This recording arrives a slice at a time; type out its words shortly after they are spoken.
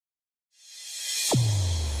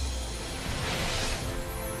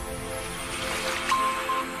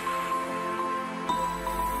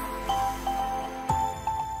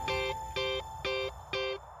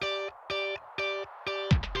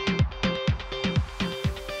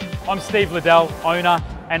I'm Steve Liddell, owner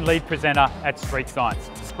and lead presenter at Street Science.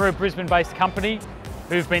 We're a Brisbane-based company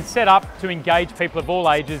who've been set up to engage people of all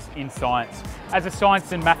ages in science. As a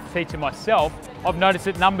science and maths teacher myself, I've noticed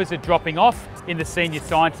that numbers are dropping off in the senior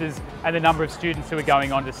sciences and the number of students who are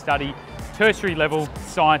going on to study tertiary level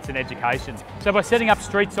science and education. So by setting up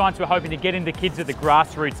Street Science, we're hoping to get into kids at the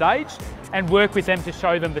grassroots age and work with them to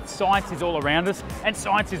show them that science is all around us and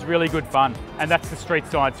science is really good fun. And that's the Street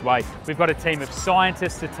Science way. We've got a team of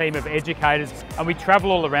scientists, a team of educators, and we travel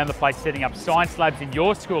all around the place setting up science labs in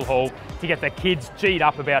your school hall to get the kids G'd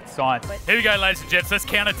up about science. Here we go, ladies and gents. Let's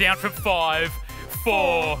count it down from 5,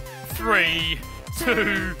 4, 3,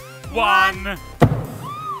 2, 1.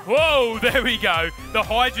 Whoa, there we go. The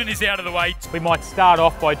hydrant is out of the way. We might start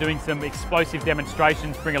off by doing some explosive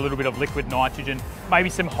demonstrations, bring a little bit of liquid nitrogen, maybe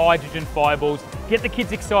some hydrogen fireballs, get the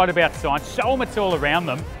kids excited about science, show them it's all around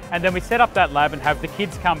them, and then we set up that lab and have the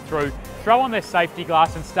kids come through, throw on their safety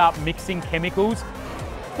glass and start mixing chemicals.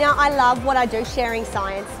 Now, I love what I do, sharing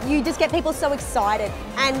science. You just get people so excited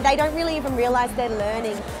and they don't really even realise they're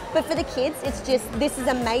learning. But for the kids, it's just, this is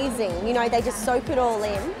amazing. You know, they just soak it all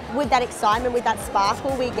in with that excitement, with that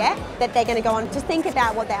sparkle we get, that they're going to go on to think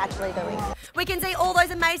about what they're actually doing. We can see all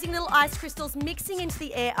those amazing little ice crystals mixing into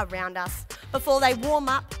the air around us before they warm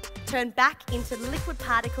up, turn back into liquid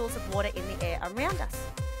particles of water in the air around us.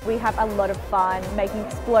 We have a lot of fun making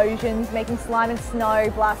explosions, making slime and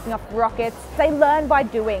snow, blasting off rockets. They learn by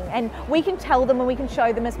doing, and we can tell them and we can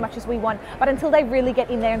show them as much as we want, but until they really get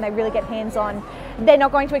in there and they really get hands-on, they're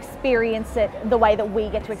not going to experience it the way that we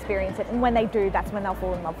get to experience it. And when they do, that's when they'll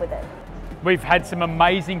fall in love with it. We've had some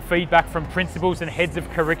amazing feedback from principals and heads of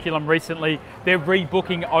curriculum recently. They're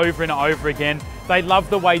rebooking over and over again. They love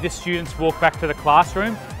the way the students walk back to the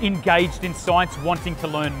classroom, engaged in science, wanting to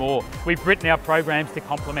learn more. We've written our programs to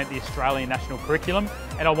complement the Australian National Curriculum,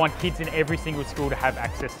 and I want kids in every single school to have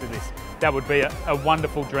access to this. That would be a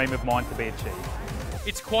wonderful dream of mine to be achieved.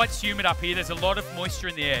 It's quite humid up here. There's a lot of moisture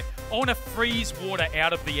in the air. I want to freeze water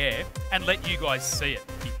out of the air and let you guys see it.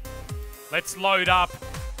 Let's load up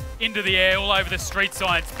into the air all over the Street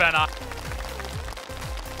Science banner.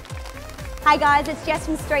 Hey guys, it's Jess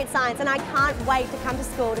from Street Science and I can't wait to come to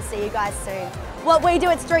school to see you guys soon. What we do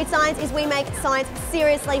at Street Science is we make science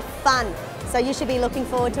seriously fun. So you should be looking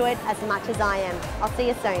forward to it as much as I am. I'll see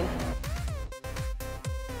you soon.